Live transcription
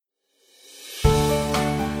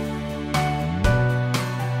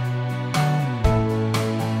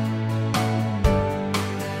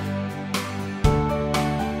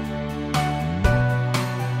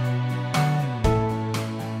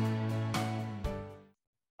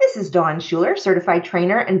This is Dawn Schuler, certified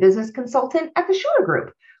trainer and business consultant at the Schuler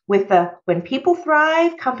Group with the When People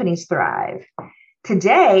Thrive, Companies Thrive.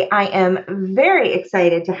 Today, I am very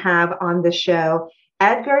excited to have on the show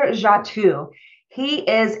Edgar Ndjatou. He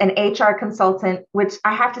is an HR consultant, which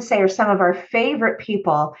I have to say are some of our favorite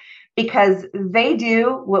people because they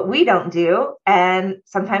do what we don't do, and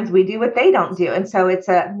sometimes we do what they don't do. And so it's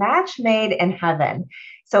a match made in heaven.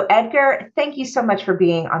 So Edgar, thank you so much for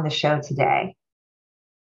being on the show today.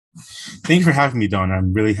 Thank you for having me, Dawn.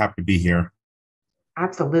 I'm really happy to be here.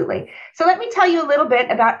 Absolutely. So let me tell you a little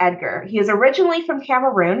bit about Edgar. He is originally from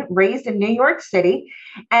Cameroon, raised in New York City,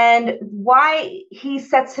 and why he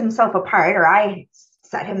sets himself apart, or I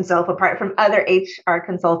set himself apart from other HR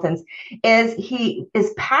consultants, is he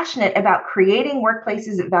is passionate about creating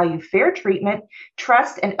workplaces that value fair treatment,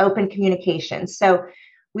 trust, and open communication. So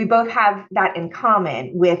we both have that in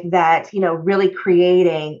common with that, really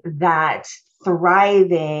creating that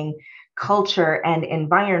thriving culture and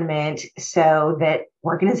environment so that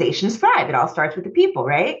organizations thrive. It all starts with the people,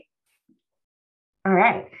 right? All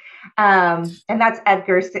right. And that's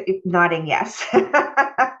Edgar nodding yes.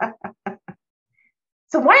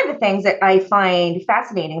 So one of the things that I find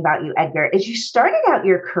fascinating about you, Edgar, is you started out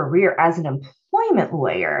your career as an employment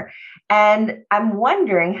lawyer. And I'm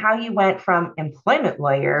wondering how you went from employment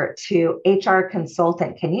lawyer to HR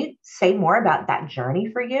consultant. Can you say more about that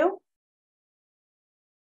journey for you?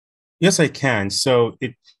 Yes, I can.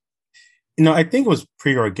 I think it was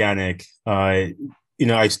pretty organic. I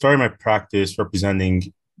started my practice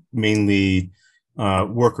representing mainly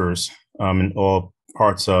workers in all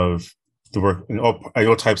parts of the work, in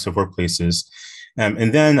all types of workplaces.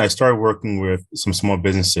 And then I started working with some small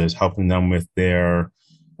businesses, helping them with their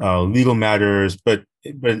legal matters. But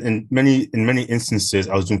in many instances,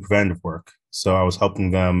 I was doing preventative work. So I was helping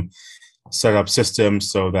them set up systems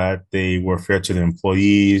so that they were fair to the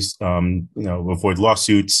employees, avoid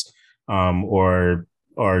lawsuits, or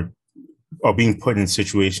or being put in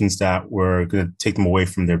situations that were going to take them away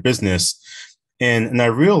from their business. And I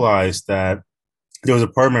realized that there was a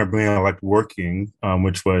part of my brain I liked working,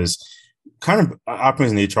 which was kind of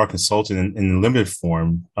operating as an HR consultant in limited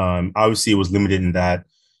form. Obviously, it was limited in that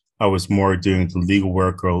I was more doing the legal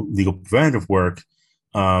work or legal preventative work.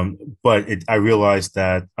 I realized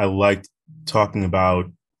that I liked talking about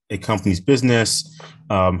a company's business,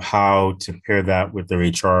 how to pair that with their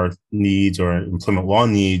HR needs or employment law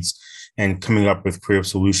needs, and coming up with creative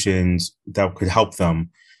solutions that could help them.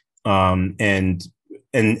 Um, and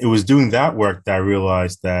and it was doing that work that I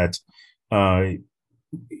realized that uh,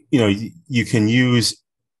 you can use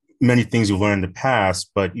many things you learned in the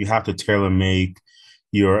past, but you have to tailor make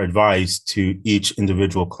your advice to each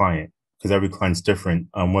individual client because every client's different,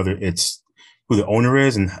 whether it's who the owner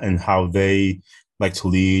is and how they like to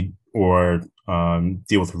lead or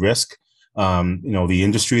deal with risk, the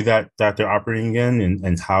industry that they're operating in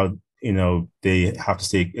and how, they have to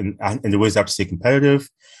stay and the ways they have to stay competitive,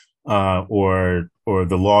 or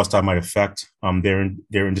the laws that might affect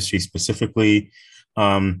their industry specifically,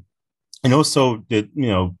 um, and also the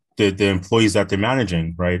employees that they're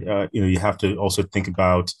managing, right? You have to also think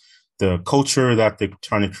about the culture that they're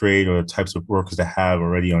trying to create or the types of workers they have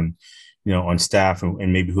already on staff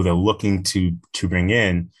and maybe who they're looking to bring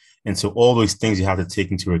in. And so all those things you have to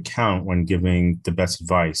take into account when giving the best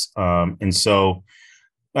advice. And so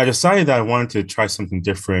I decided that I wanted to try something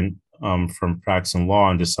different from practice and law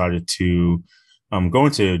and decided to go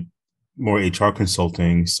into more HR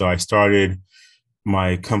consulting. So I started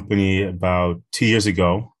my company about 2 years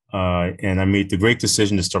ago. And I made the great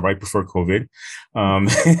decision to start right before COVID. Um,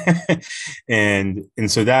 and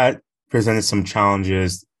so that presented some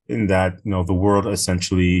challenges in that, the world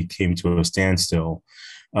essentially came to a standstill.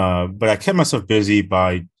 But I kept myself busy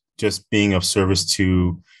by just being of service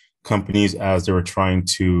to companies as they were trying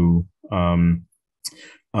to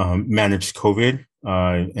manage COVID.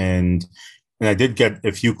 And I did get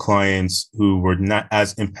a few clients who were not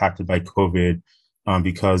as impacted by COVID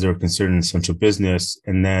because they were considered an essential business.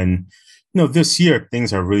 And then, this year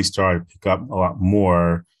things have really started to pick up a lot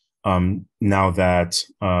more now that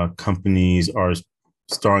companies are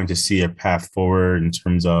starting to see a path forward in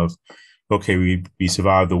terms of, okay, we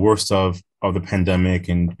survived the worst of the pandemic,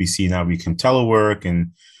 and we see now we can telework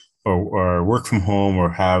and or work from home or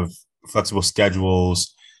have flexible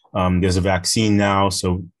schedules. There's a vaccine now,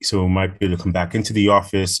 so we might be able to come back into the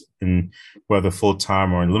office, and whether full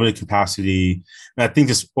time or in limited capacity. And I think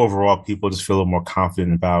just overall, people just feel a little more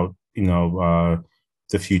confident about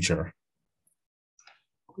the future.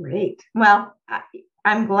 Great. Well,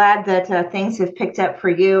 I'm glad that things have picked up for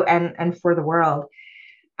you and for the world.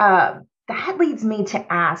 Uh, that leads me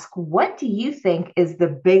to ask, what do you think is the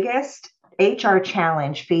biggest HR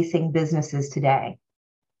challenge facing businesses today?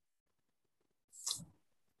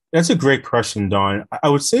 That's a great question, Dawn. I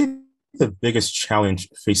would say the biggest challenge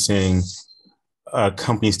facing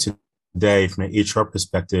companies today from an HR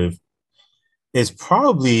perspective is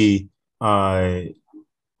probably uh,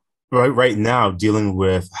 right now dealing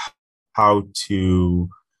with how to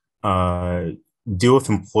uh, deal with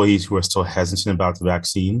employees who are still hesitant about the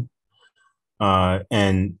vaccine.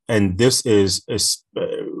 And this is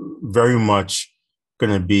very much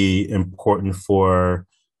going to be important for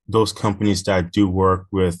those companies that do work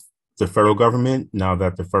with the federal government. Now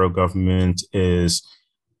that the federal government is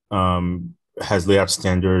has laid out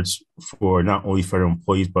standards for not only federal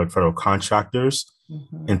employees but federal contractors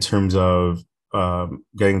in terms of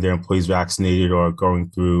getting their employees vaccinated or going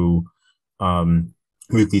through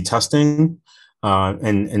weekly testing.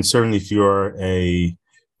 And certainly if you're an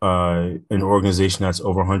organization that's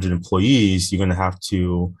over 100 employees, you're going to have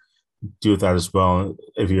to do that as well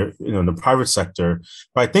if you're in the private sector.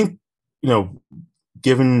 But I think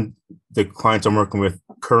given the clients I'm working with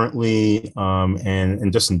currently,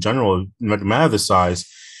 and just in general, no matter the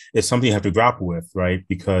size, it's something you have to grapple with, right?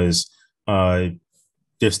 Because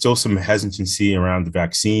there's still some hesitancy around the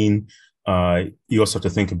vaccine. You also have to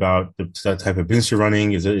think about the type of business you're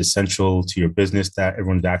running. Is it essential to your business that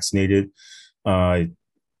everyone's vaccinated? It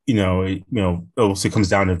also comes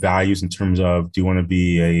down to values in terms of, do you want to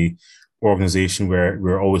be a organization where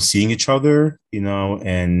we're always seeing each other,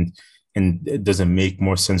 and it doesn't make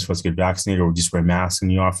more sense for us to get vaccinated or just wear masks in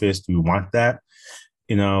the office? Do we want that?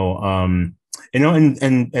 And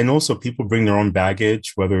also people bring their own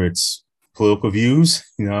baggage, whether it's political views,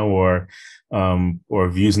 or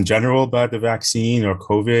views in general about the vaccine or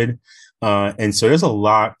COVID. And so there's a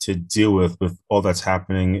lot to deal with all that's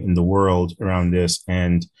happening in the world around this,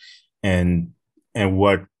 and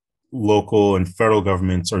what local and federal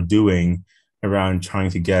governments are doing around trying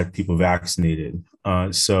to get people vaccinated.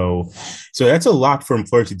 So that's a lot for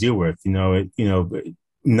employers to deal with.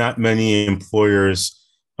 Not many employers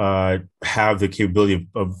have the capability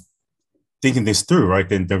of thinking this through, right?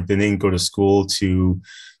 Then they didn't go to school to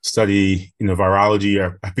study, virology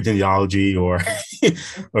or epidemiology or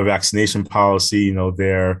or vaccination policy.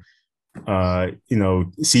 They're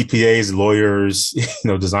CPAs, lawyers,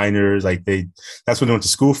 designers, that's what they went to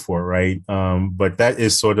school for, right? But that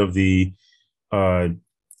is sort of the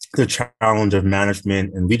challenge of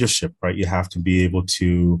management and leadership, right? You have to be able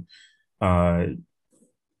to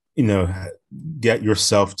get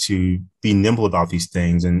yourself to be nimble about these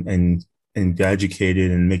things and get educated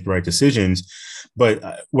and make the right decisions. But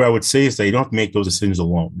what I would say is that you don't make those decisions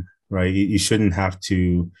alone, right? You shouldn't have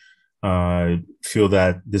to feel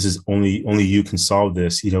that this is only you can solve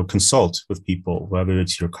this. Consult with people, whether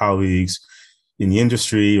it's your colleagues in the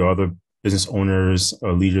industry or other business owners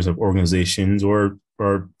or leaders of organizations or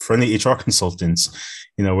friendly HR consultants,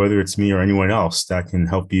 whether it's me or anyone else that can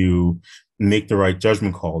help you make the right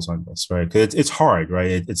judgment calls on this, right? Because it's hard,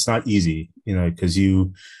 right? It's not easy, because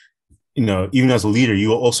even as a leader,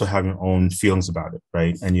 you also have your own feelings about it,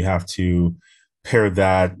 right? And you have to pair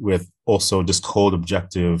that with also just cold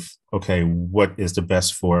objective, okay, what is the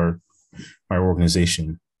best for my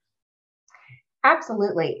organization?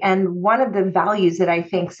 Absolutely. And one of the values that I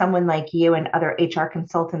think someone like you and other HR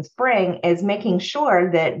consultants bring is making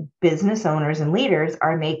sure that business owners and leaders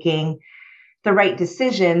are making the right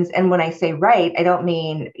decisions. And when I say right, I don't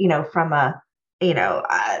mean, from a,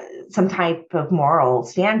 some type of moral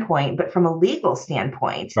standpoint, but from a legal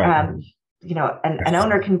standpoint. Right. An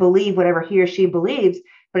owner can believe whatever he or she believes,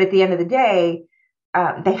 but at the end of the day,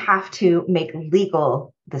 they have to make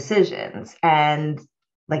legal decisions. And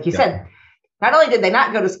like you said, not only did they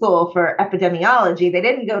not go to school for epidemiology, they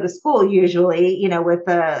didn't go to school usually, with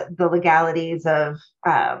the legalities of,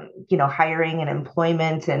 hiring and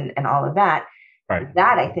employment and all of that. Right.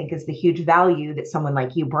 That, I think, is the huge value that someone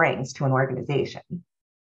like you brings to an organization.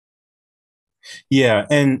 Yeah.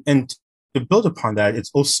 And to build upon that,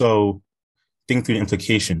 it's also thinking through the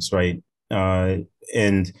implications, right? And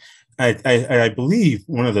I believe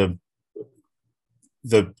one of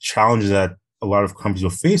the challenges that a lot of companies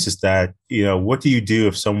will face is that, what do you do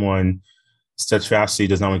if someone steadfastly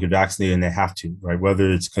does not want to get vaccinated and they have to, right?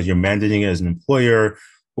 Whether it's because you're mandating it as an employer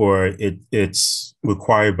or it's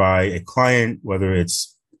required by a client, whether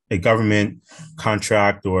it's a government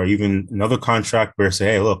contract or even another contract where say,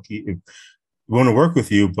 hey, look, we want to work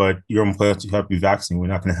with you, but your employer has to help you vaccinate. We're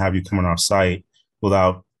not going to have you come on our site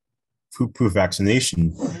without proof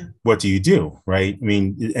vaccination. What do you do, right? I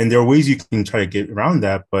mean, and there are ways you can try to get around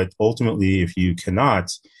that, but ultimately, if you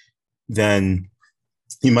cannot, then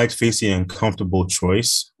you might face the uncomfortable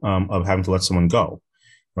choice of having to let someone go,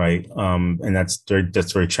 right? And that's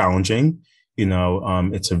very challenging.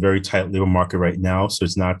 It's a very tight labor market right now, so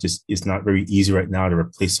it's not very easy right now to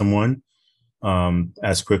replace someone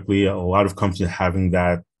as quickly. A lot of companies are having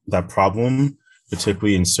that problem,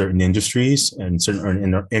 particularly in certain industries and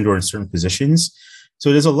or in certain positions.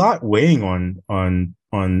 So there's a lot weighing on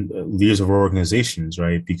leaders of organizations,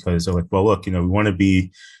 right? Because they're like, well, look, we want to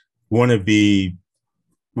be we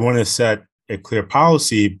want to set a clear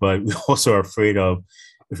policy, but we also are afraid of,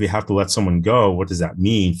 if we have to let someone go, what does that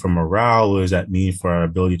mean for morale? What does that mean for our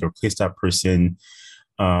ability to replace that person?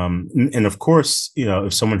 And of course,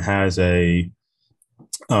 if someone has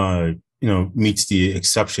meets the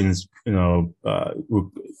exceptions,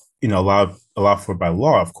 allowed for by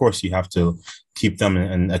law, of course, you have to keep them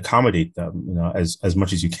and accommodate them, as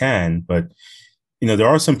much as you can. But there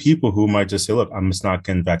are some people who might just say, look, I'm just not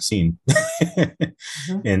getting vaccine.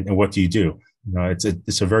 Mm-hmm. And what do you do?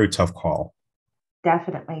 It's a very tough call.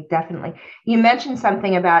 Definitely. You mentioned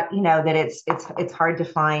something about, that it's hard to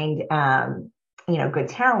find, good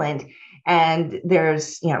talent. And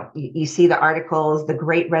there's, you see the articles, the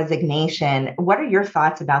Great Resignation. What are your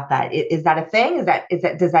thoughts about that? Is that a thing?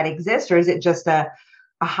 Does that exist, or is it just a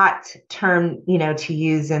hot term, to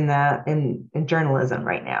use in journalism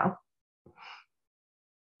right now?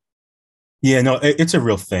 Yeah, no, it's a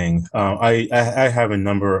real thing. I have a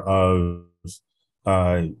number of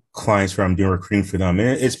clients where I'm doing recruiting for them, and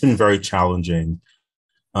it's been very challenging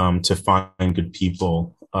to find good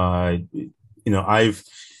people. I've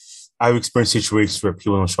experienced situations where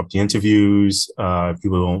people don't show up to interviews.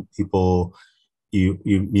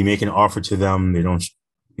 You make an offer to them, they don't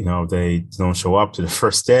show up to the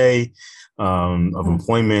first day of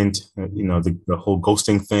employment. The whole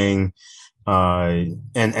ghosting thing.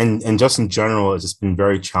 And just in general, it's just been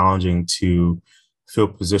very challenging to fill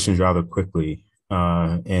positions rather quickly.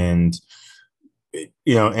 And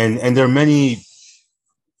there are many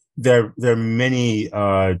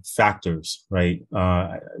factors, right?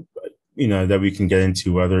 That we can get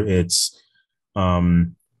into, whether it's, a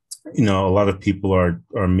lot of people are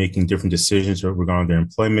making different decisions regarding their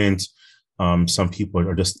employment. Some people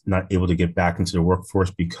are just not able to get back into the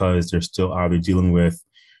workforce because they're still either dealing with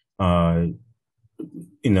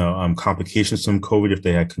complications from COVID if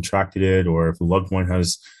they had contracted it, or if a loved one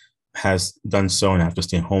has done so and have to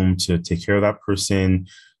stay home to take care of that person.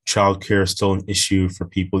 Childcare is still an issue for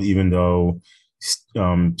people, even though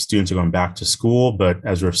students are going back to school. But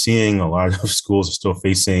as we're seeing, a lot of schools are still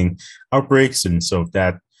facing outbreaks. And so if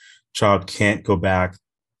that child can't go back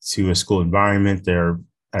to a school environment, they're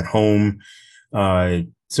at home.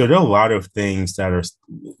 So there are a lot of things that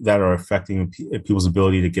are affecting people's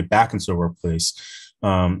ability to get back into the workplace,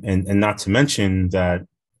 and not to mention that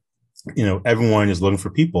everyone is looking for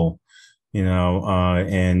people,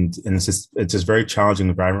 and it's just very challenging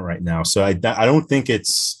environment right now. So I don't think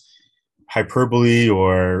it's hyperbole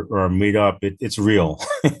or made up. It's real.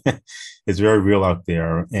 It's very real out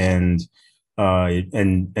there, and many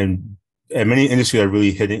industries are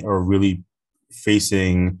really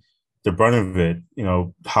facing the brunt of it.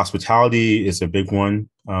 Hospitality is a big one.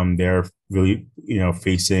 They're really,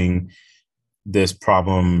 facing this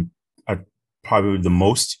problem probably the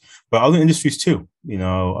most, but other industries too,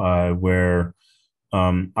 where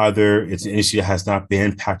either it's an industry that has not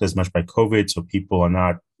been impacted as much by COVID, so people are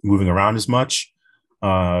not moving around as much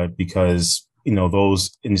because,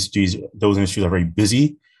 those industries are very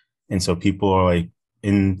busy. And so people are like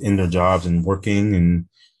in their jobs and working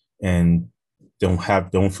and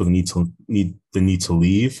don't feel the need to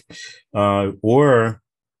leave, or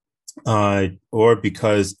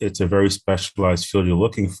because it's a very specialized field you're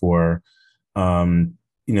looking for.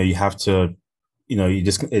 You have to,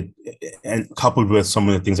 and coupled with some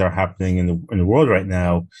of the things that are happening in the world right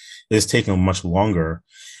now, it's taking much longer.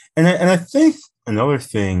 And I think another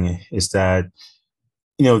thing is that,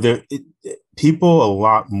 people a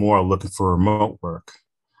lot more are looking for remote work.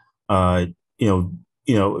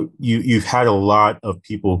 You've had a lot of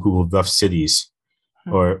people who have left cities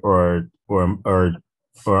or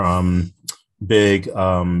big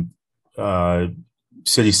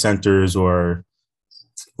city centers or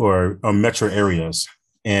metro areas,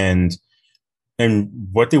 and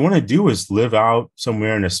what they want to do is live out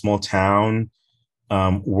somewhere in a small town,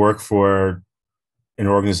 work for an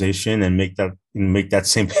organization and make that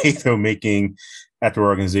same pay they're making at their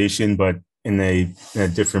organization, but in a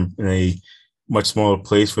much smaller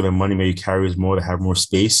place where their money maybe carries more, to have more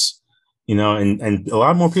space, and a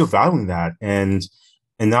lot more people valuing that. And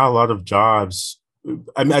now a lot of jobs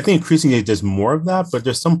I mean, I think increasingly there's more of that, but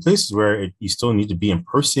there's some places where you still need to be in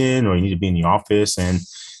person or you need to be in the office, and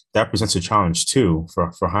that presents a challenge too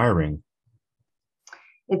for hiring.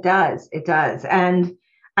 It does. It does. And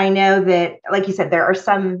I know that, like you said, there's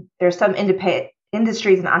some independent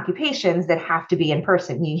industries and occupations that have to be in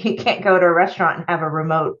person. You can't go to a restaurant and have a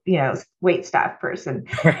remote, wait staff person.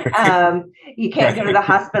 You can't go to the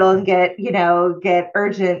hospital and get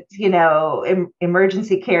urgent,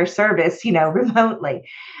 emergency care service, remotely.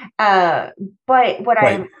 Uh, but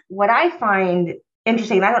Right. what I find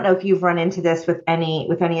interesting, and I don't know if you've run into this with any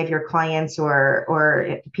of your clients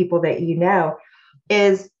or people that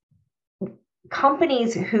is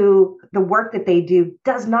companies who the work that they do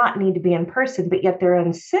does not need to be in person, but yet they're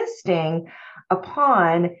insisting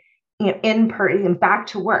upon in person, back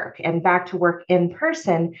to work in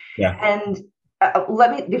person. Yeah. And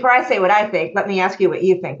let me, before I say what I think, let me ask you what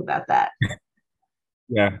you think about that.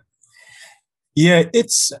 Yeah. Yeah.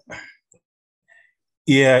 It's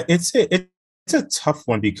a tough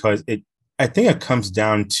one because I think it comes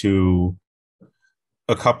down to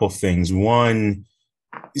a couple things. One,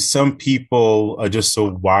 some people are just so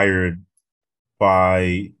wired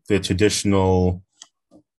by the traditional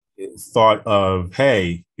thought of,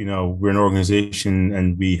 hey, we're an organization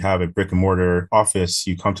and we have a brick and mortar office.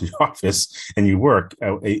 You come to the office and you work,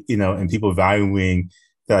 and people valuing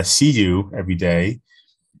that I see you every day,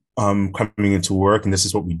 coming into work, and this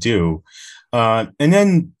is what we do. And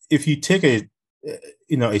then if you take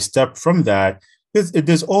a step from that,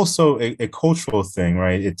 there's also a cultural thing,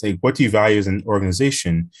 right? It's like, what do you value as an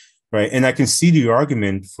organization, right? And I can see the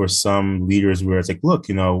argument for some leaders where it's like, look,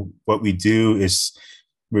 what we do is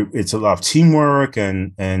it's a lot of teamwork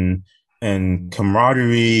and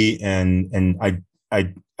camaraderie and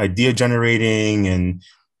idea generating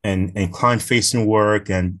and client facing work,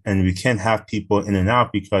 and we can't have people in and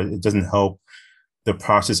out because it doesn't help the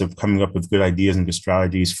process of coming up with good ideas and good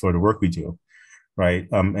strategies for the work we do, right?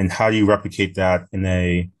 And how do you replicate that in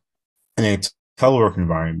a telework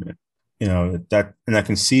environment? That, and I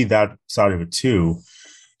can see that side of it too.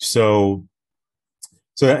 So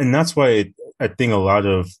and that's why I think a lot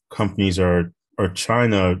of companies are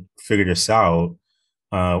trying to figure this out,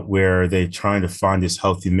 where they're trying to find this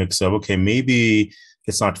healthy mix of, okay, maybe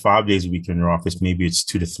it's not 5 days a week in your office, maybe it's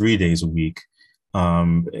 2 to 3 days a week,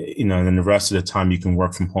 and then the rest of the time you can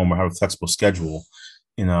work from home or have a flexible schedule,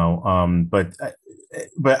 but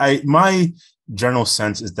my general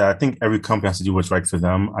sense is that I think every company has to do what's right for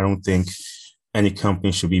them. I don't think any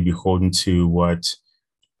company should be beholden to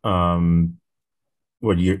um,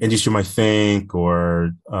 what your industry might think,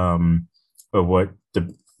 or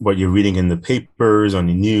what you're reading in the papers on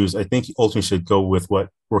the news. I think you ultimately should go with what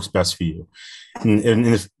works best for you. And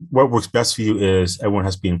if what works best for you is everyone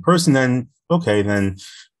has to be in person, then okay, then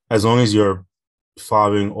as long as you're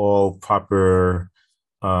following all proper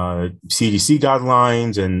CDC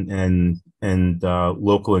guidelines and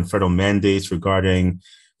local and federal mandates regarding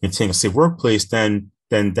maintaining a safe workplace, then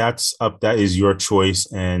that is your choice.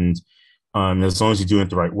 And as long as you're doing it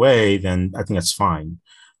the right way, then I think that's fine.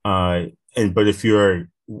 But if you're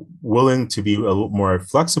willing to be a little more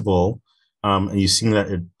flexible, and you've seen that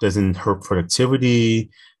it doesn't hurt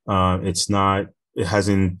productivity, it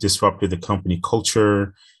hasn't disrupted the company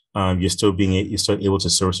culture. You're still able to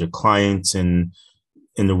service your clients and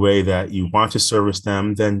in the way that you want to service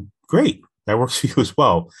them, then great, that works for you as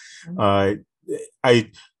well. Uh,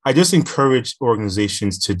 I I just encourage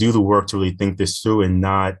organizations to do the work to really think this through and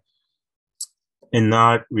not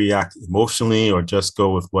react emotionally or just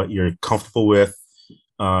go with what you're comfortable with,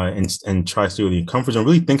 and try to do the comfort zone.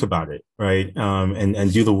 Really think about it, right?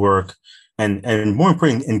 And do the work, and more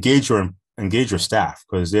importantly, engage your staff,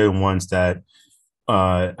 because they're the ones that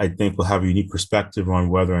I think will have a unique perspective on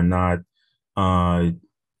whether or not uh,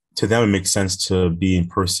 to them it makes sense to be in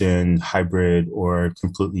person, hybrid, or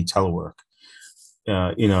completely telework.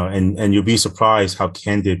 And you'll be surprised how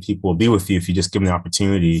candid people will be with you if you just give them the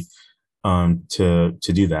opportunity to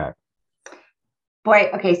do that.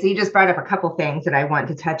 Boy, okay, so you just brought up a couple things that I want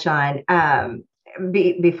to touch on.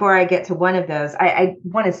 Before I get to one of those, I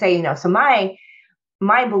want to say, so my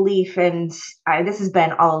belief, and this has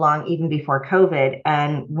been all along, even before COVID,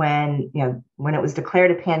 and when it was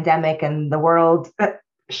declared a pandemic and the world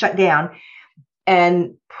shut down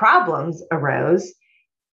and problems arose,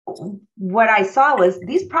 what I saw was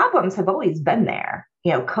these problems have always been there.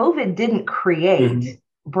 COVID didn't create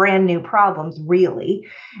brand new problems, really.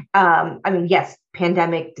 I mean, yes,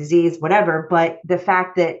 pandemic, disease, whatever, but the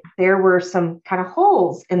fact that there were some kind of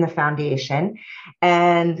holes in the foundation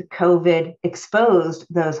and COVID exposed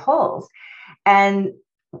those holes. And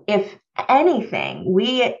if anything,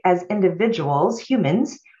 we as individuals,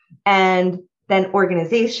 humans, and then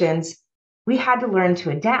organizations, we had to learn to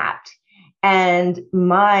adapt. And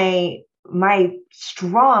my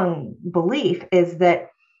strong belief is that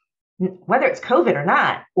whether it's COVID or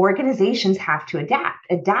not, organizations have to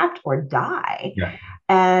adapt or die. Yeah.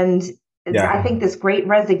 And Yeah. I think this great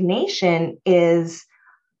resignation is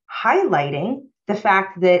highlighting the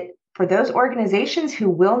fact that for those organizations who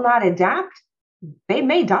will not adapt, they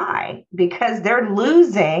may die because they're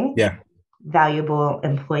losing Yeah. valuable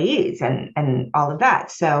employees and all of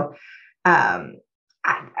that. So um,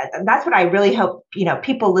 that's what I really hope,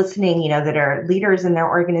 people listening, that are leaders in their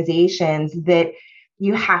organizations, that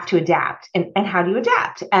you have to adapt. And how do you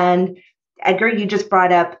adapt? And Edgar, you just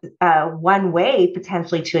brought up one way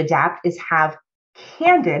potentially to adapt is have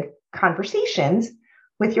candid conversations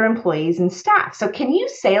with your employees and staff. So can you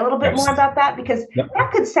say a little bit Yes. more about that? Because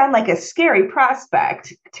that could sound like a scary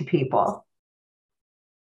prospect to people.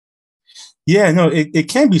 Yeah, no, it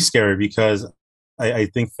can be scary because I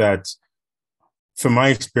think that from my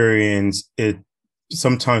experience, it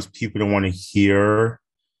sometimes people don't want to hear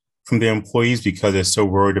from their employees because they're so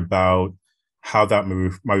worried about how that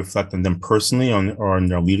might reflect on them personally or on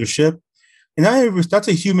their leadership. And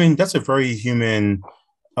that's a very human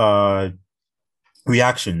uh,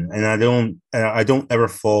 reaction. And I don't ever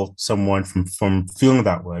fault someone from feeling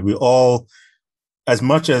that way. We all, as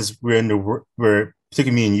much as we're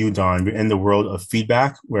particularly me and you, Don, we're in the world of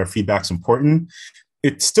feedback where feedback's important.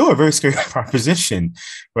 It's still a very scary proposition,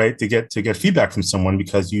 right? To get feedback from someone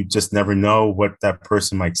because you just never know what that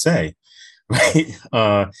person might say, right?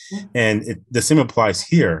 And the same applies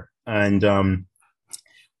here. And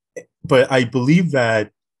but I believe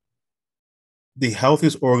that the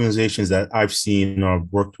healthiest organizations that I've seen or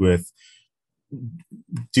worked with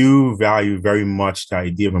do value very much the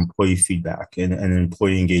idea of employee feedback and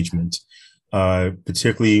employee engagement,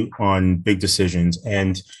 particularly on big decisions.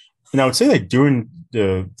 And I would say that during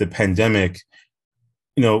the pandemic,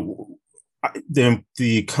 you know,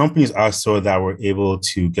 the companies I saw that were able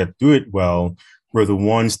to get through it well were the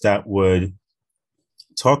ones that would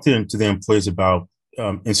talk to their employees about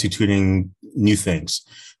instituting new things.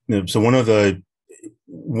 So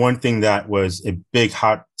one thing that was a big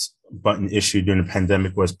hot button issue during the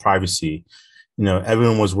pandemic was privacy.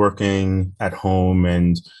 Everyone was working at home,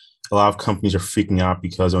 and a lot of companies are freaking out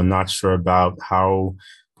because they're not sure about how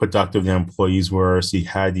productive their employees were. So you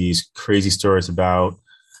had these crazy stories about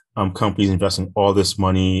companies investing all this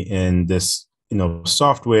money in this,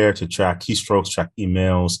 software to track keystrokes, track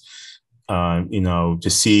emails, to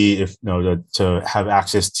see if, to have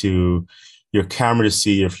access to your camera to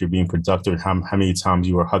see if you're being productive, how many times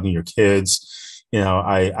you were hugging your kids.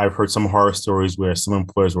 I've heard some horror stories where some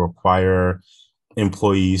employers will require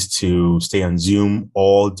employees to stay on Zoom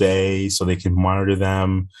all day so they can monitor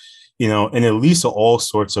them, and it leads to all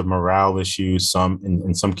sorts of morale issues,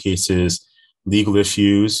 in some cases, legal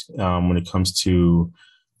issues when it comes to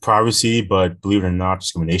privacy, but believe it or not,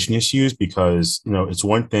 discrimination issues, because, it's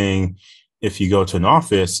one thing if you go to an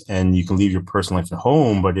office and you can leave your personal life at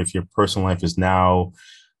home, but if your personal life is now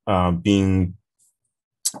being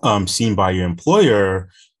seen by your employer,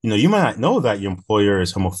 you might not know that your employer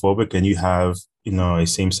is homophobic and you have, a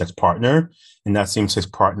same-sex partner, and that same-sex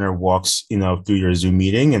partner walks, through your Zoom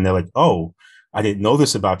meeting and they're like, oh, I didn't know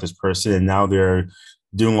this about this person. And now they're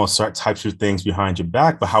doing all sorts types of things behind your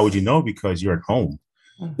back. But how would you know? Because you're at home.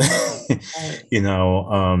 Mm-hmm.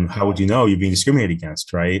 How would you know you're being discriminated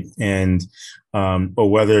against, right? And or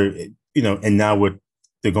whether, and now with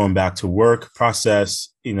the going back to work process,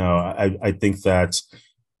 I think that,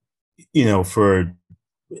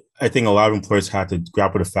 I think a lot of employers had to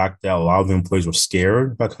grapple with the fact that a lot of the employees were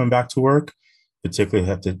scared about coming back to work, particularly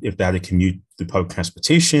if they had to commute through public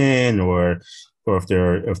transportation or if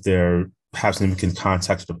they're have significant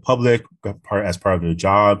contact with the public as part of their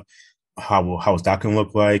job. How is that going to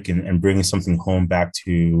look like, and bringing something home back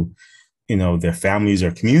to, their families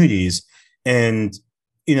or communities. And,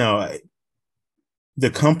 the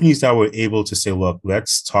companies that were able to say, look,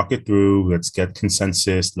 let's talk it through, let's get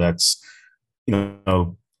consensus, let's,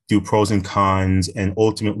 do pros and cons, and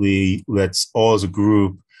ultimately let's all as a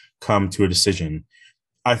group come to a decision.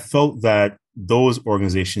 I felt that those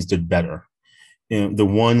organizations did better. The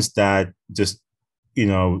ones that just,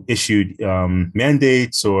 issued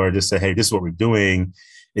mandates or just say, hey, this is what we're doing,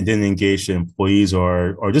 and didn't engage the employees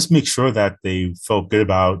or just make sure that they felt good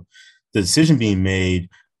about the decision being made,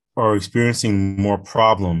 are experiencing more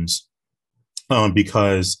problems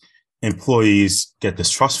because employees get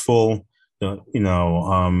distrustful. They're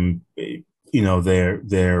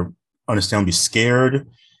understandably scared,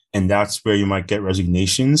 And that's where you might get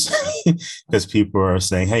resignations because people are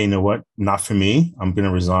saying, hey, you know what? Not for me. I'm going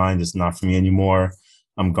to resign. It's not for me anymore.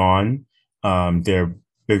 I'm gone. There are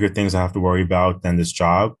bigger things I have to worry about than this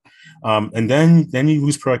job. And then you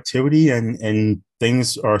lose productivity and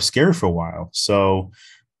things are scary for a while. So,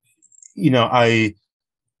 I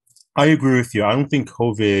agree with you. I don't think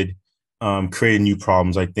COVID created new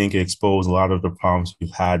problems. I think it exposed a lot of the problems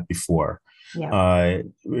we've had before, Yeah.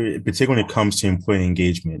 particularly when it comes to employee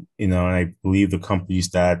engagement. And I believe the companies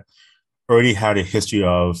that already had a history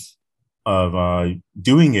of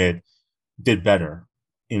doing it did better.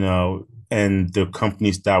 And the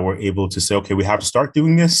companies that were able to say, okay, we have to start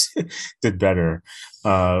doing this, did better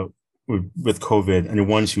uh, with COVID. And the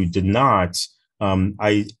ones who did not,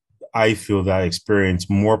 I feel that experienced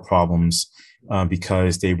more problems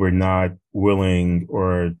because they were not willing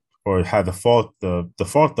or had the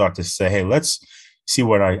forethought to say, hey, let's see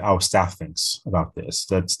what our staff thinks about this.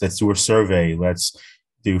 Let's do a survey. Let's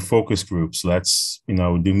do focus groups. Let's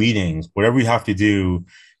do meetings. Whatever we have to do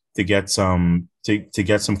to get some to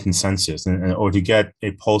get some consensus or to get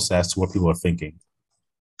a pulse as to what people are thinking.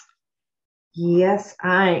 Yes,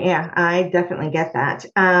 I definitely get that.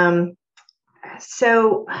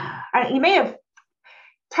 So you may have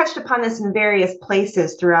touched upon this in various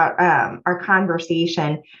places throughout our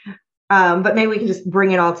conversation, but maybe we can just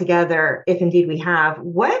bring it all together if indeed we have.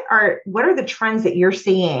 What are the trends that you're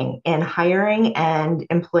seeing in hiring and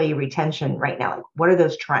employee retention right now? Like, what are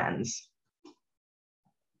those trends?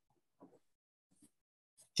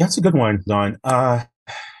 That's a good one, Don. I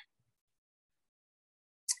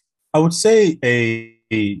would say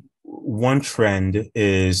a one trend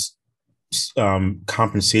is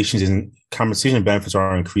compensation benefits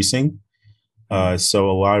are increasing. So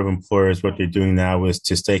a lot of employers, what they're doing now is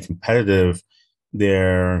to stay competitive.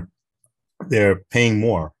 They're they're paying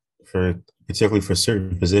more for particularly for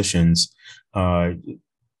certain positions. Uh,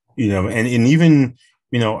 and even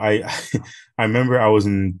I I remember I was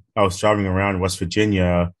driving around West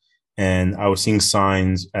Virginia, and I was seeing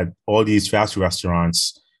signs at all these fast food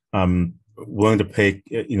restaurants willing to pay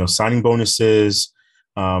signing bonuses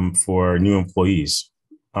for new employees.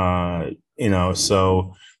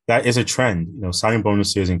 So that is a trend. Signing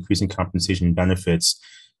bonuses, increasing compensation benefits.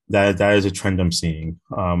 That is a trend I'm seeing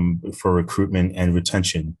for recruitment and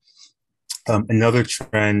retention. Another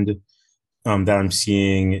trend that I'm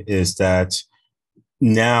seeing is that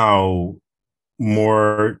now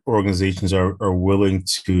more organizations are willing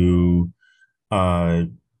to uh,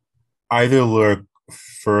 either look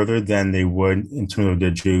further than they would in terms of their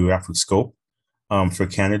geographic scope for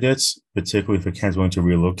candidates, particularly for candidates willing to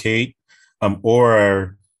relocate,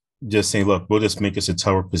 or just saying, look, we'll just make this a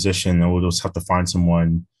tower position and we'll just have to find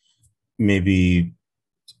someone maybe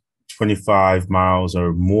 25 miles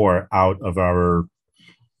or more out of our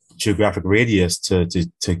geographic radius to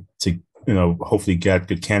hopefully get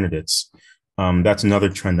good candidates. That's another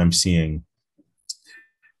trend I'm seeing.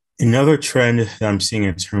 Another trend that I'm seeing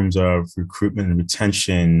in terms of recruitment and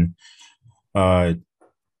retention uh,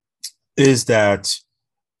 is that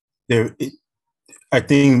there. I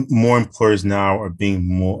think more employers now are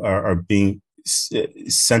being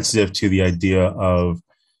sensitive to the idea of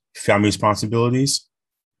family responsibilities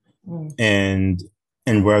Mm. and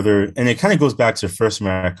it kind of goes back to the first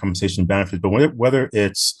amount of compensation benefits, but whether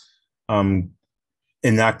it's um,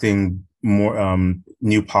 enacting more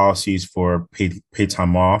new policies for paid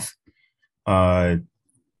time off uh,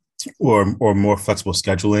 or more flexible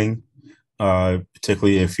scheduling,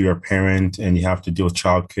 particularly if you're a parent and you have to deal with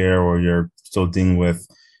childcare or you're still dealing with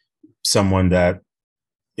someone that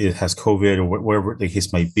it has COVID or whatever the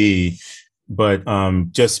case might be. But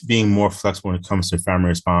just being more flexible when it comes to family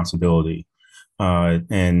responsibility,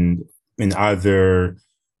 and either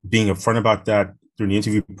being upfront about that through the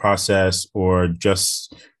interview process or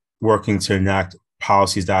just working to enact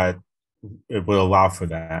policies that it will allow for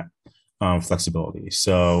that flexibility.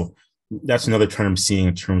 So that's another trend I'm seeing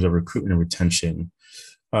in terms of recruitment and retention.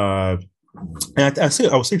 Uh, and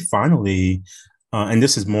I would say finally, and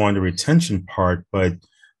this is more on the retention part, but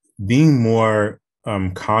being more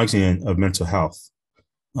cognizant of mental health.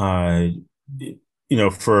 Uh,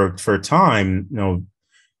 for a time,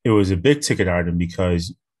 it was a big ticket item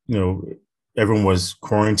because everyone was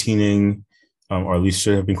quarantining, or at least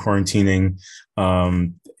should have been quarantining.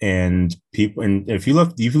 And people, and if you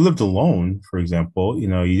lived alone, for example, you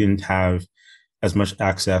didn't have as much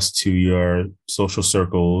access to your social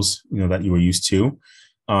circles, that you were used to,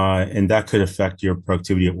 and that could affect your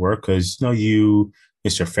productivity at work because you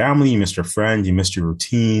miss your family, you miss your friends, you miss your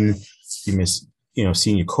routine, you miss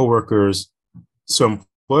seeing your coworkers. So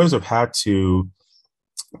employers have had to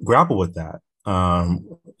grapple with that,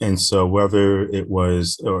 And so whether it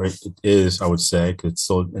was, or it is, I would say, because it's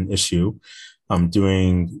still an issue,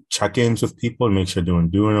 doing check-ins with people to make sure they're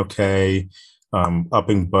doing okay,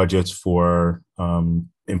 upping budgets for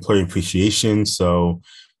employee appreciation. So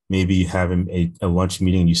maybe having a lunch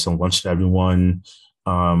meeting, you sell lunch to everyone,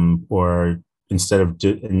 or instead of,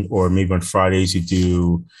 or maybe on Fridays you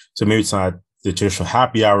do, so maybe it's not the traditional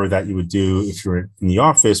happy hour that you would do if you're in the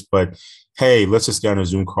office, but hey, let's just get on a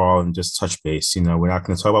Zoom call and just touch base. We're not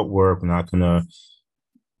going to talk about work. We're not going to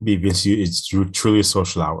be busy. It's truly a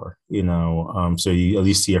social hour, so you at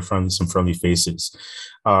least see some friendly faces.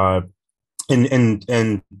 Uh, and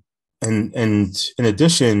in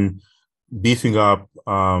addition, beefing up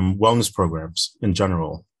wellness programs in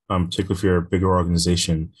general, particularly if you're a bigger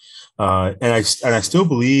organization. And I still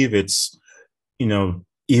believe it's,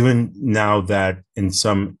 even now that in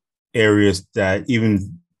some areas that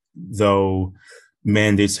even though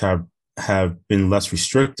mandates have been less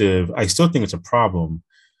restrictive, I still think it's a problem,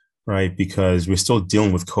 right? Because we're still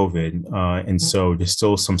dealing with COVID, and so there's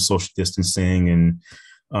still some social distancing, and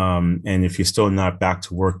if you're still not back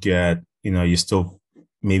to work yet, you're still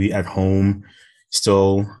maybe at home,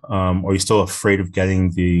 still, or you're still afraid of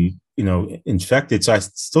getting the infected. So I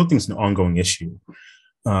still think it's an ongoing issue.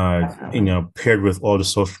 Paired with all the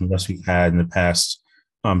social unrest we had in the past,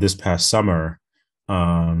 this past summer,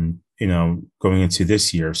 going into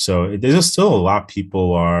this year. So there's still a lot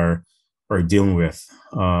people are dealing with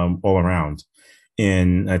all around.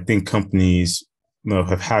 And I think companies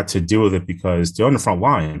have had to deal with it because they're on the front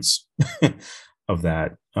lines of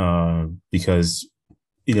that. Because,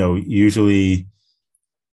 usually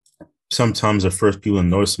sometimes the first people to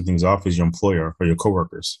notice something's off is your employer or your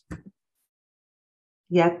coworkers.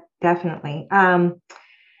 Yeah, definitely.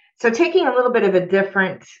 So taking a little bit of a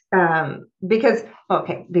different, because,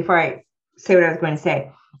 okay, before I say what I was going to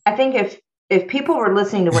say, I think if people were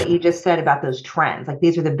listening to what you just said about those trends, like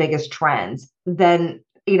these are the biggest trends, then,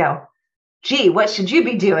 gee, what should you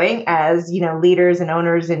be doing as, leaders and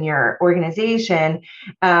owners in your organization?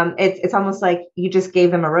 It's almost like you just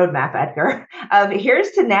gave them a roadmap, Edgar.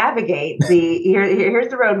 Here's to navigate here's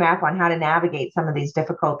the roadmap on how to navigate some of these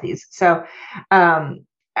difficulties. So,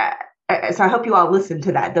 so I hope you all listen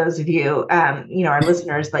to that. Those of you, our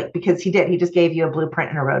listeners, because he just gave you a blueprint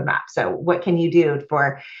and a roadmap. So what can you do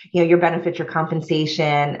for, your benefits, your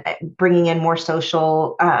compensation, bringing in more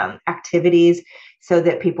social activities so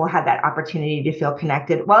that people have that opportunity to feel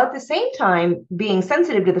connected, while at the same time being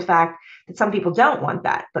sensitive to the fact that some people don't want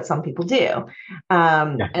that, but some people do.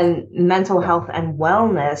 And mental health and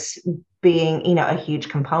wellness being, a huge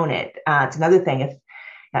component. It's another thing. If,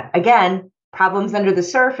 again, problems under the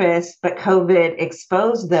surface, but COVID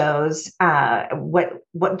exposed those.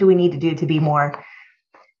 What do we need to do to be more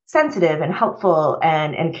sensitive and helpful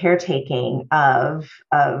and caretaking of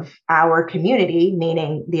our community,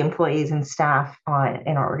 meaning the employees and staff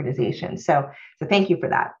in our organization? So thank you for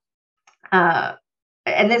that.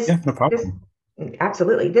 And this, no problem.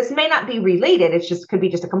 Absolutely, this may not be related. Could be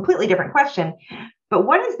just a completely different question. But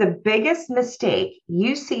what is the biggest mistake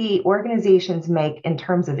you see organizations make in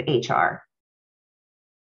terms of HR?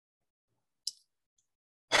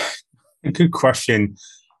 Good question.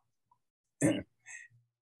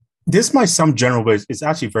 This might sound general, but it's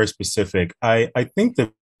actually very specific. I think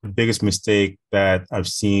the biggest mistake that I've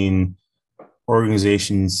seen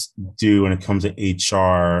organizations do when it comes to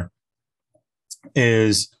HR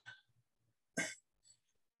is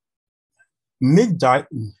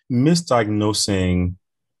misdiagnosing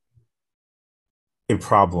a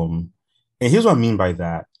problem. And here's what I mean by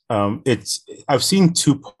that. I've seen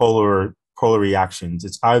two polar reactions.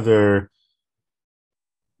 It's either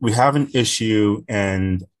we have an issue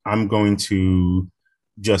and I'm going to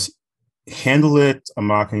just handle it. I'm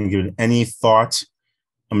not going to give it any thought.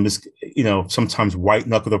 I'm just, sometimes white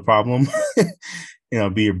knuckle the problem,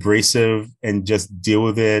 be abrasive and just deal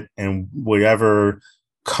with it. And whatever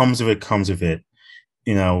comes of it, comes of it,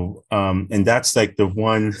 and that's like the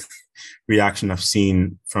one reaction I've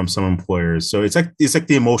seen from some employers. So it's like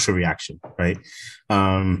the emotional reaction, right?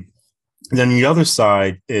 Then the other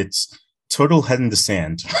side, it's total head in the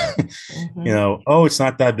sand. Mm-hmm. Oh, it's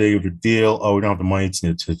not that big of a deal. Oh, we don't have the money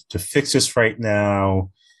to fix this right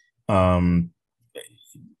now. Oh,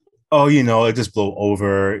 it just blow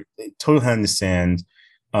over. Total head in the sand.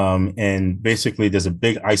 And basically there's a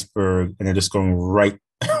big iceberg and they're just going right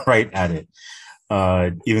at it.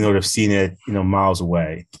 Even though they've seen it, miles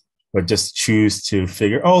away, but just choose to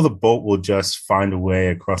figure, the boat will just find a way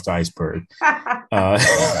across the iceberg.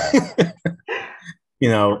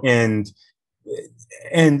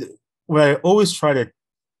 And what I always try to,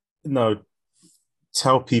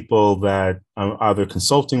 tell people that I'm either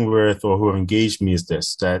consulting with or who have engaged me is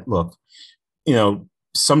this, that look, you know,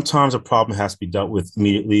 sometimes a problem has to be dealt with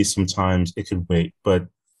immediately, sometimes it could wait. But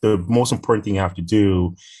the most important thing you have to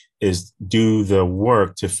do is do the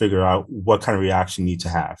work to figure out what kind of reaction you need to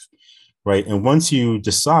have. Right. And once you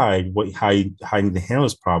decide how you need to handle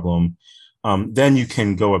this problem, then you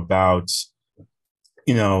can go about,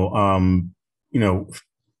 you know, um, you know,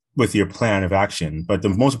 with your plan of action. But the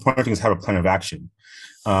most important thing is have a plan of action.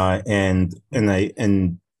 And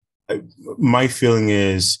my feeling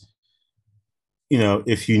is,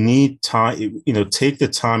 if you need time, take the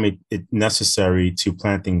time it necessary to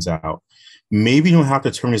plan things out. Maybe you don't have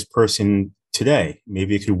to turn this person today.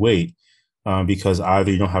 Maybe it could wait because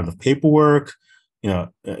either you don't have enough paperwork,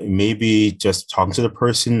 maybe just talking to the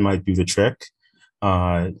person might do the trick.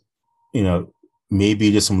 Uh, you know, Maybe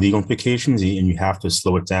there's some legal implications and you have to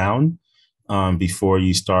slow it down before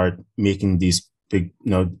you start making these a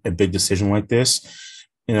big decision like this.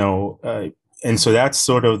 You know, and so that's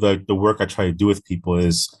sort of the work I try to do with people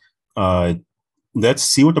is uh, let's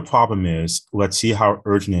see what the problem is. Let's see how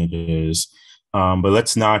urgent it is. But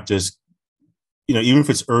let's not just, even if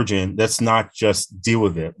it's urgent, let's not just deal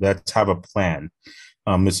with it. Let's have a plan.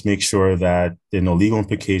 Let's make sure that there are no legal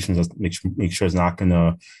implications. Let's make sure it's not going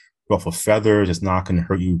to ruffle feathers. It's not going to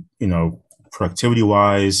hurt you, productivity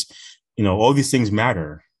wise. All these things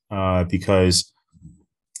matter because,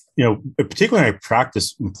 particularly when I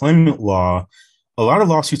practice employment law, a lot of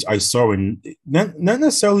lawsuits I saw were not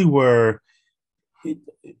necessarily were,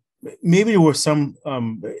 maybe there were some,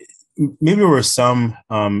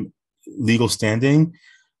 legal standing.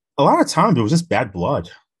 A lot of times it was just bad blood.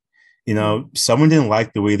 Someone didn't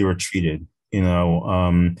like the way they were treated,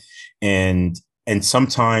 and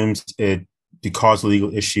sometimes it, because of the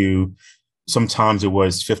legal issue, sometimes it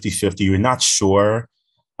was 50-50. You're not sure.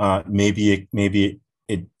 Maybe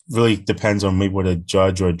it really depends on maybe what a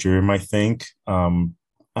judge or a jury might think. And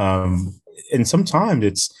sometimes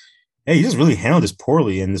it's, hey, you just really handled this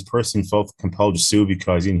poorly, and this person felt compelled to sue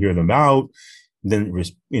because you didn't hear them out. Then,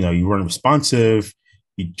 you weren't responsive.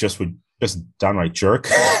 You just would just downright jerk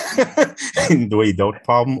in the way you dealt with the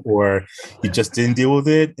problem, or you just didn't deal with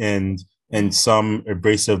it, and some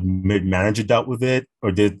abrasive mid manager dealt with it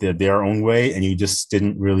or did their own way, and you just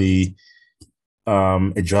didn't really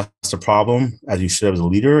address the problem as you should have as a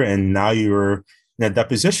leader, and now you're in that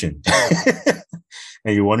position.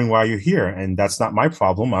 And you're wondering why you're here, and that's not my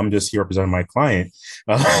problem. I'm just here representing my client,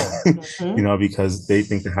 because they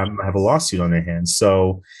think they have a lawsuit on their hands.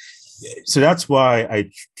 So that's why I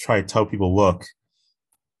try to tell people, look,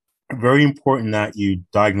 very important that you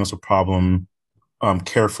diagnose a problem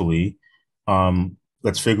carefully.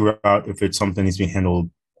 Let's figure out if it's something that needs to be handled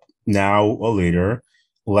now or later.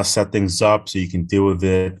 Let's set things up so you can deal with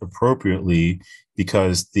it appropriately,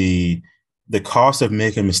 because the cost of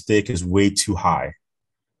making a mistake is way too high.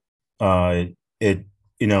 It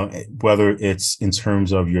whether it's in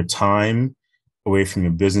terms of your time away from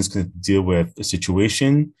your business to deal with a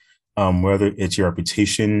situation, whether it's your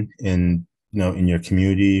reputation in your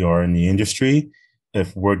community or in the industry.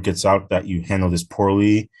 If word gets out that you handle this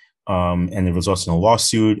poorly, and it results in a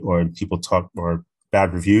lawsuit or people talk or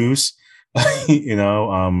bad reviews,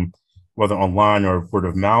 whether online or word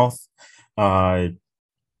of mouth, and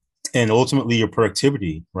ultimately your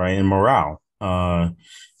productivity, right, and morale.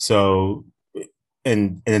 So,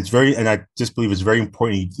 and I just believe it's very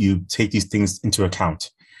important you take these things into account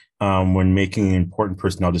when making important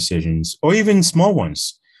personnel decisions or even small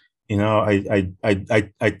ones. I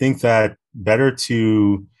think that better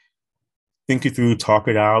to think it through, talk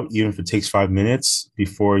it out, even if it takes 5 minutes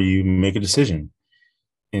before you make a decision.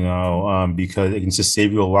 Because it can just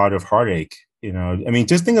save you a lot of heartache.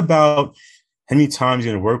 Just think about how many times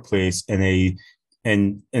you're in a workplace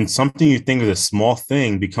and something you think is a small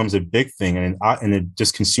thing becomes a big thing, and it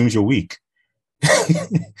just consumes your week.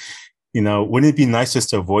 Wouldn't it be nice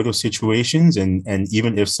just to avoid those situations? And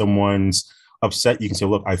even if someone's upset, you can say,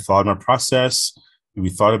 look, I followed my process. We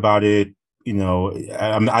thought about it.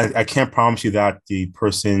 I can't promise you that the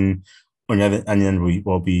person on the end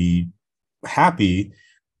will be happy,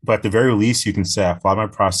 but at the very least, you can say, I followed my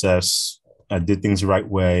process. I did things the right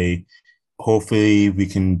way. Hopefully we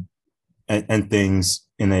can end things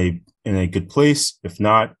in a good place. If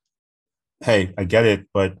not, hey, I get it,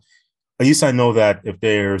 but at least I know that if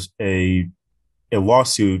there's a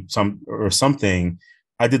lawsuit, something,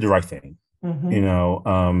 I did the right thing.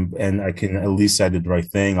 And I can at least say I did the right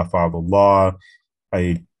thing. I followed the law.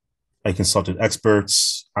 I consulted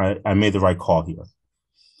experts. I made the right call here.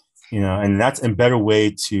 And that's a better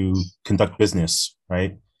way to conduct business,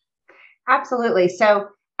 right? Absolutely. So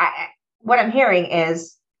what I'm hearing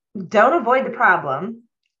is don't avoid the problem,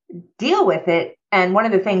 deal with it. And one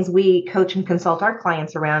of the things we coach and consult our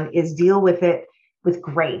clients around is deal with it with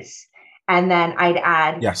grace. And then I'd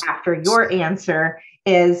add Yes. after your answer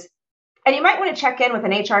is, and you might want to check in with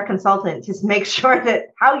an HR consultant to make sure that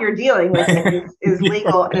how you're dealing with it is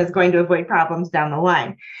legal and is going to avoid problems down the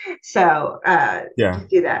line. So Yeah.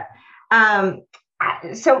 do that.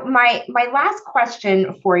 So my last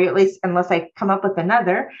question for you, at least unless I come up with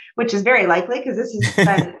another, which is very likely because this has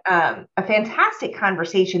been a fantastic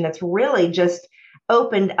conversation that's really just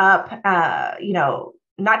opened up,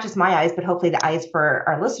 not just my eyes, but hopefully the eyes for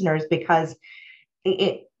our listeners, because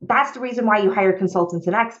that's the reason why you hire consultants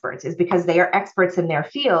and experts, is because they are experts in their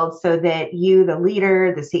field, so that you, the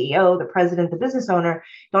leader, the CEO, the president, the business owner,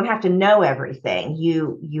 don't have to know everything.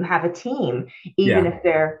 You have a team, even if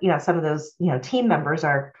they're, some of those, team members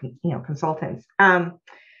are, consultants.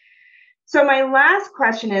 So my last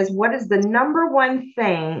question is, what is the number one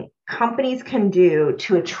thing companies can do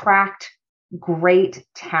to attract great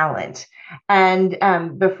talent? And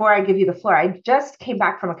before I give you the floor, I just came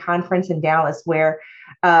back from a conference in Dallas where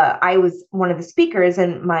I was one of the speakers,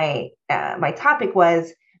 and my topic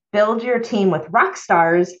was build your team with rock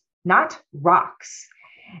stars, not rocks.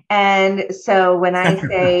 And so when I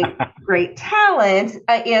say great talent,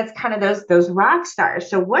 it's kind of those rock stars.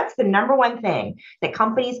 So what's the number one thing that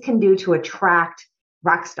companies can do to attract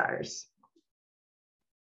rock stars?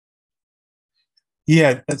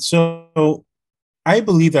 Yeah. So I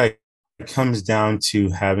believe that it comes down to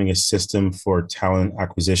having a system for talent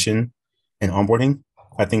acquisition and onboarding.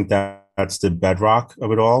 I think that's the bedrock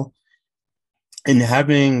of it all. And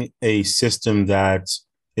having a system that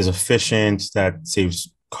is efficient, that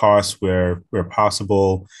saves costs where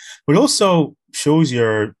possible, but also shows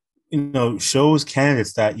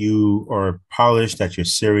candidates that you are polished, that you're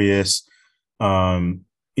serious.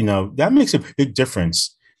 That makes a big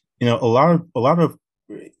difference. A lot of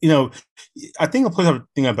I think I'll put a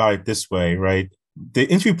thing about it this way, right? The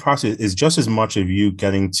interview process is just as much of you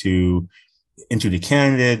getting to interview the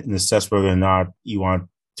candidate and assess whether or not you want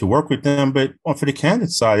to work with them. But for the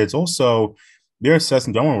candidate side, it's also they're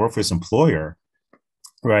assessing, do I want to work for this employer,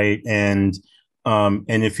 right? And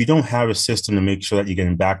if you don't have a system to make sure that you're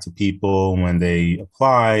getting back to people when they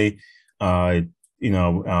apply, uh,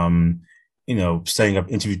 setting up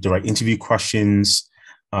the right interview questions,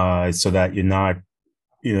 so that you're not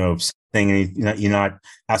saying you're not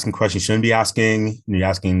asking questions you shouldn't be asking. You're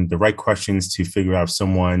asking the right questions to figure out if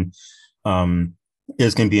someone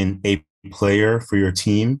is going to be an A player for your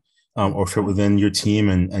team, or fit within your team,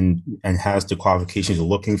 and has the qualifications you're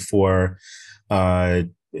looking for.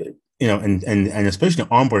 And especially the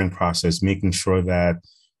onboarding process, making sure that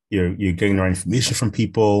you're getting the right information from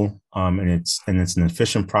people, and it's an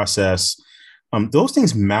efficient process. Those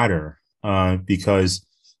things matter, because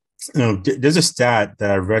there's a stat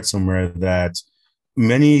that I read somewhere that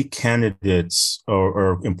many candidates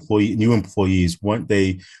or new employees want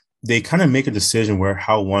they kind of make a decision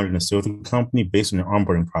how long to stay with the company based on the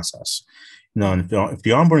onboarding process. And if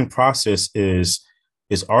the onboarding process is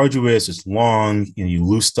arduous, it's long, you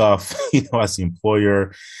lose stuff, as the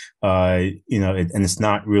employer, and it's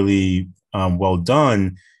not really well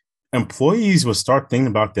done, employees will start thinking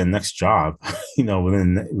about their next job,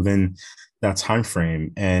 within that time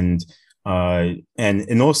frame, and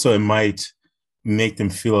also it might make them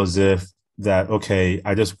feel as if that, okay,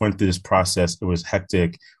 I just went through this process, it was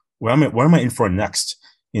hectic. What am I in for next?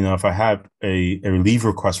 If I have a leave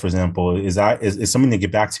request, for example, is something to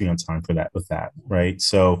get back to me on time with that, right?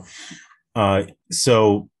 So I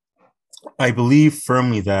believe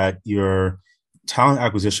firmly that your talent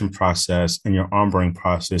acquisition process and your onboarding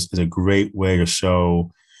process is a great way to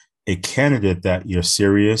show a candidate that you're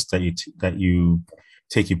serious, that you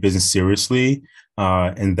take your business seriously,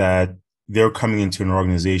 and that they're coming into an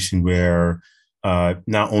organization where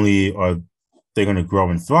not only are they going to grow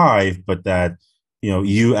and thrive, but that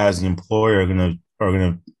you as an employer are going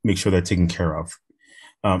to make sure they're taken care of,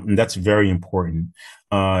 and that's very important.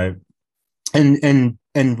 And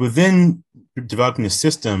within developing the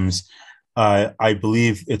systems, I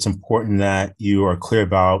believe it's important that you are clear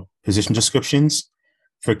about position descriptions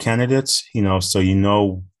for candidates. So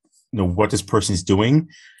what this person is doing,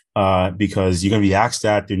 because you're going to be asked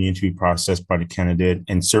that during the interview process by the candidate,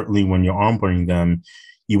 and certainly when you're onboarding them,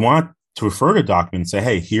 you want to refer to the document and say,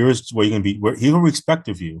 "Hey, here's what you're going to be. Here's what we expect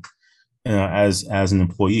of you as an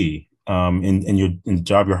employee, in the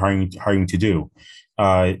job you're hiring to do."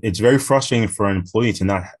 It's very frustrating for an employee to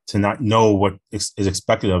not know what is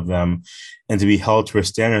expected of them, and to be held to a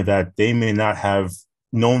standard that they may not have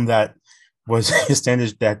known that was a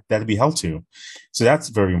standard that to be held to. So that's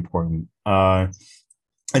very important. Uh,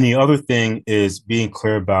 and the other thing is being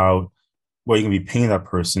clear about what you're going to be paying that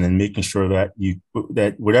person and making sure that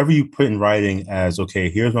that whatever you put in writing as, okay,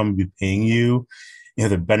 here's what I'm going to be paying you,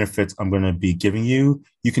 the benefits I'm going to be giving you,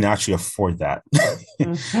 you can actually afford that.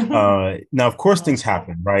 Now, of course, things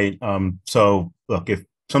happen, right? So look, if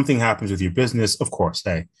something happens with your business, of course,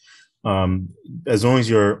 hey, um, as long as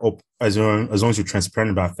as long as you're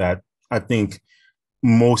transparent about that, I think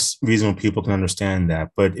most reasonable people can understand that.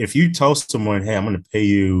 But if you tell someone, hey, I'm going to pay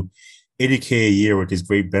you 80K a year with this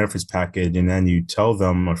great benefits package, and then you tell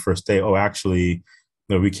them on first day, oh, actually,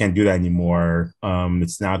 no, we can't do that anymore.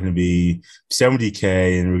 It's now going to be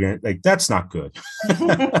 70K, and we're going to like that's not good.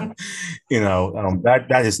 That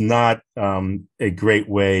is not a great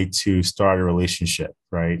way to start a relationship,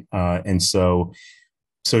 right? And so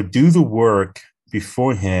do the work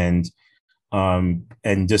beforehand,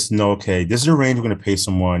 and just know, okay, this is the range we're going to pay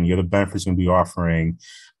someone. You're the benefits we're going to be offering,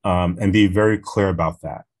 and be very clear about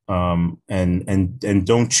that. And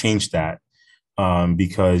don't change that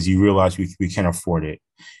because you realize we can't afford it.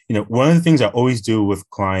 One of the things I always do with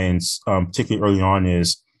clients, particularly early on,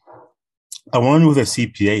 is I want to know who their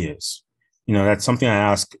CPA is. That's something I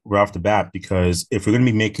ask right off the bat because if we're going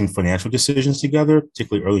to be making financial decisions together,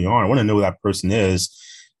 particularly early on, I want to know who that person is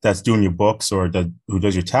that's doing your books or who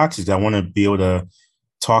does your taxes. I want to be able to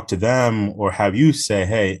talk to them or have you say,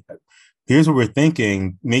 hey, here's what we're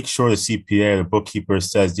thinking. Make sure the CPA or the bookkeeper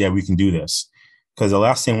says, yeah, we can do this. Because the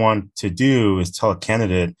last thing I want to do is tell a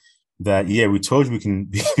candidate that, yeah, we told you we can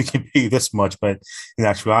we can pay you this much, but in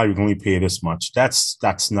actuality, we can only pay you this much.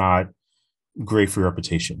 That's not great for your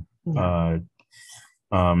reputation. Yeah.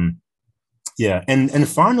 Yeah. And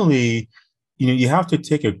finally, you have to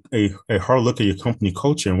take a hard look at your company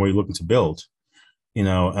culture and what you're looking to build,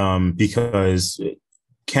 because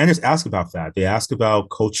candidates ask about that. They ask about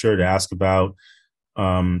culture. They ask about,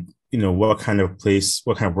 what kind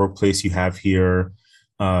of workplace you have here.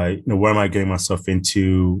 What am I getting myself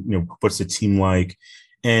into? What's the team like?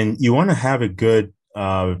 And you want to have you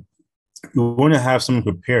want to have someone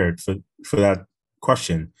prepared for that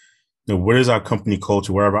question. What is our company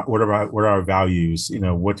culture? What are our values?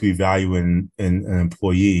 What do we value in an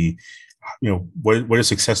employee? What does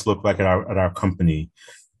success look like at our company?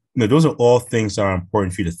 Those are all things that are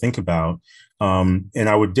important for you to think about. And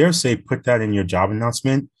I would dare say, put that in your job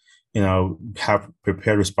announcement. Have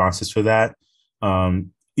prepared responses for that.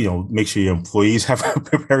 Make sure your employees have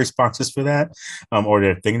prepared responses for that, or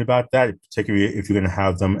they're thinking about that, particularly if you're going to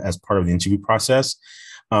have them as part of the interview process,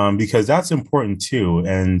 because that's important too.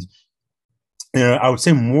 And I would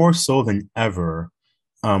say more so than ever,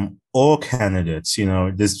 all candidates,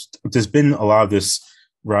 there's been a lot of this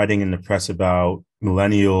writing in the press about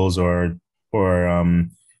millennials or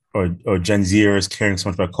Gen Zers caring so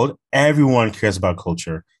much about culture. Everyone cares about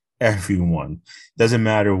culture. Everyone. Doesn't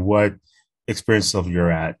matter what experience level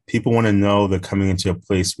you're at. People want to know they're coming into a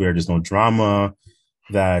place where there's no drama,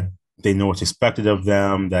 that they know what's expected of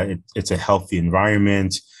them, that it's a healthy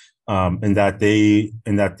environment, and that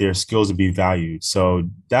their skills will be valued. So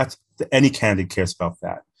that's any candidate cares about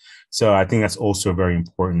that. So I think that's also very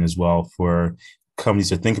important as well for companies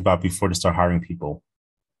to think about before they start hiring people.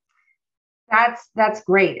 That's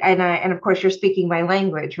great, and of course you're speaking my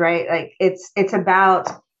language, right? Like it's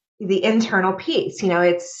about the internal piece.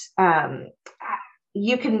 It's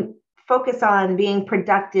you can focus on being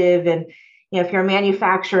productive and if you're a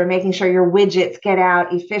manufacturer, making sure your widgets get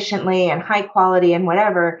out efficiently and high quality and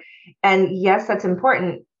whatever. And yes, that's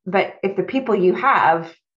important. But if the people you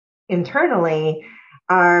have internally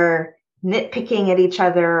are nitpicking at each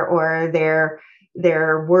other or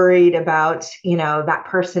they're worried about, that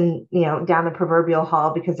person, down the proverbial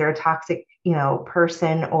hall because they're a toxic,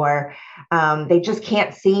 person, or they just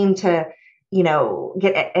can't seem to,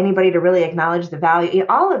 get anybody to really acknowledge the value,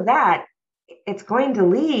 all of that, it's going to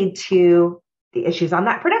lead to the issues on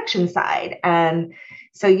that production side. And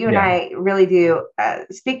so you and I really do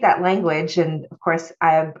speak that language. And of course,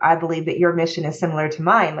 I believe that your mission is similar to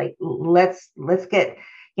mine. Like, let's get,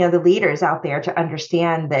 the leaders out there to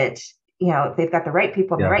understand that, if they've got the right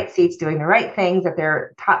people in the right seats doing the right things at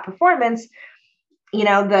their top performance,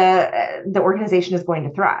 the organization is going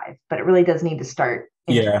to thrive. But it really does need to start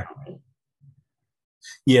internally.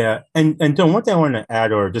 Yeah. And Don, one thing I want to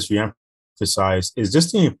add or just reemphasize is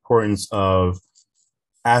just the importance of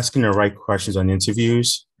asking the right questions on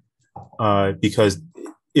interviews. Because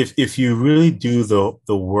if you really do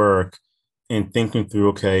the work and thinking through,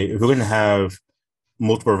 okay, if we're going to have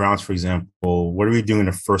multiple rounds, for example, what are we doing in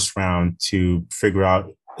the first round to figure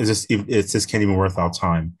out, is this can't even worth our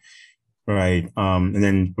time, right? And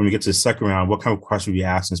then when we get to the second round, what kind of question we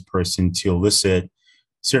ask this person to elicit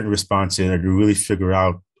certain responses, or to really figure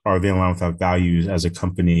out, are they in line with our values as a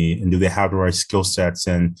company, and do they have the right skill sets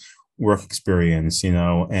and work experience,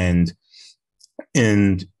 and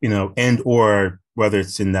or whether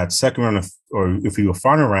it's in that second round or if we go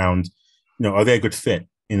final round, are they a good fit?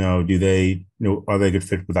 Do they, are they a good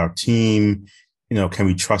fit with our team? Can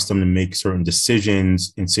we trust them to make certain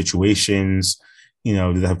decisions in situations?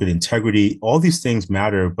 Do they have good integrity? All these things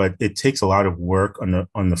matter, but it takes a lot of work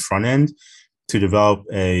on the front end to develop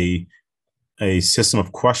a system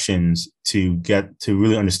of questions to get to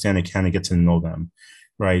really understand a candidate, get to know them,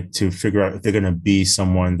 right? To figure out if they're going to be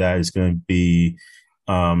someone that is going to be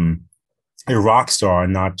a rock star,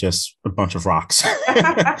 not just a bunch of rocks.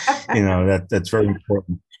 That's very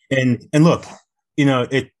important. And look,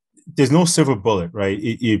 it there's no silver bullet, right?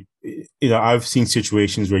 I've seen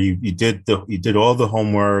situations where you did all the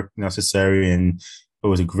homework necessary, and it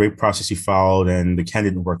was a great process you followed, and the can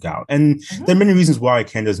didn't work out. And there are many reasons why a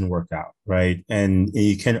can doesn't work out, right? And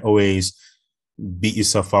you can't always beat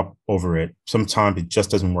yourself up over it. Sometimes it just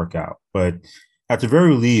doesn't work out. But at the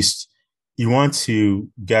very least, you want to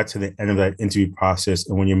get to the end of that interview process.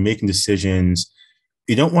 And when you're making decisions,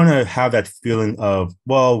 you don't want to have that feeling of,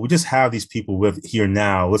 well, we just have these people with here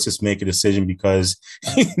now. Let's just make a decision because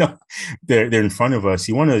they're in front of us.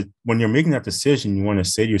 You want to, when you're making that decision, you want to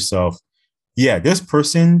say to yourself, yeah, this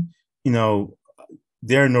person,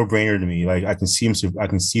 they're a no-brainer to me. Like I can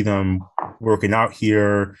see them working out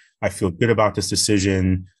here. I feel good about this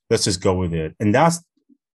decision. Let's just go with it. And that's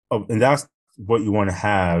what you want to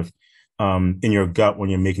have in your gut when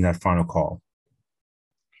you're making that final call.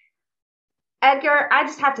 Edgar, I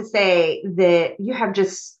just have to say that you have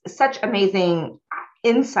just such amazing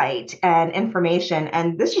insight and information,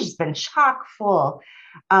 and this has just been chock full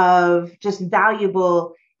of just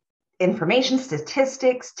valuable information,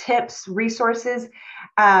 statistics, tips, resources.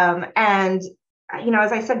 And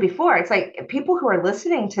as I said before, it's like people who are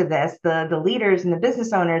listening to this, the leaders and the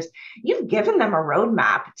business owners, you've given them a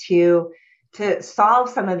roadmap to solve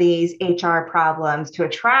some of these HR problems, to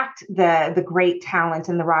attract the great talent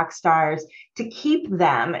and the rock stars, to keep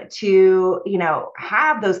them, to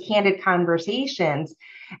have those candid conversations.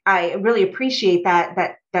 I really appreciate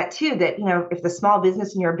that too. That if the small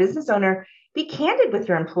business and you're a business owner, be candid with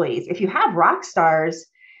your employees. If you have rock stars,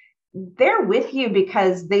 they're with you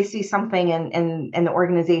because they see something in the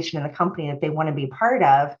organization and the company that they want to be part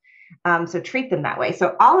of. So treat them that way.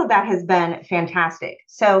 So all of that has been fantastic.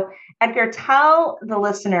 So Edgar, tell the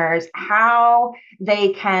listeners how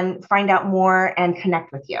they can find out more and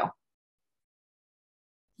connect with you.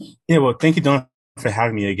 Yeah, well, thank you, Don, for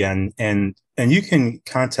having me again. And you can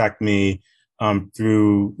contact me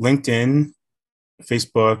through LinkedIn,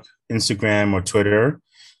 Facebook, Instagram, or Twitter.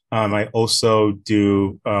 I also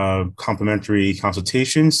do complimentary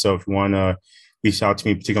consultations. So if you want to reach out to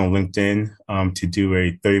me, particularly on LinkedIn, to do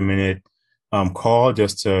a 30-minute call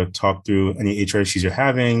just to talk through any HR issues you're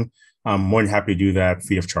having, I'm more than happy to do that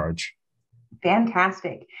free of charge.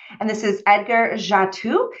 Fantastic. And this is Edgar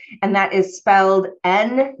Ndjatou, and that is spelled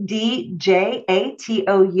Ndjatou.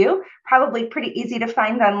 Probably pretty easy to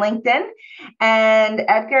find on LinkedIn. And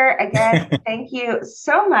Edgar, again, thank you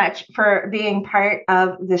so much for being part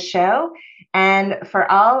of the show. And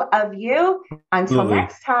for all of you, until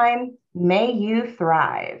next time, may you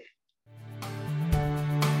thrive.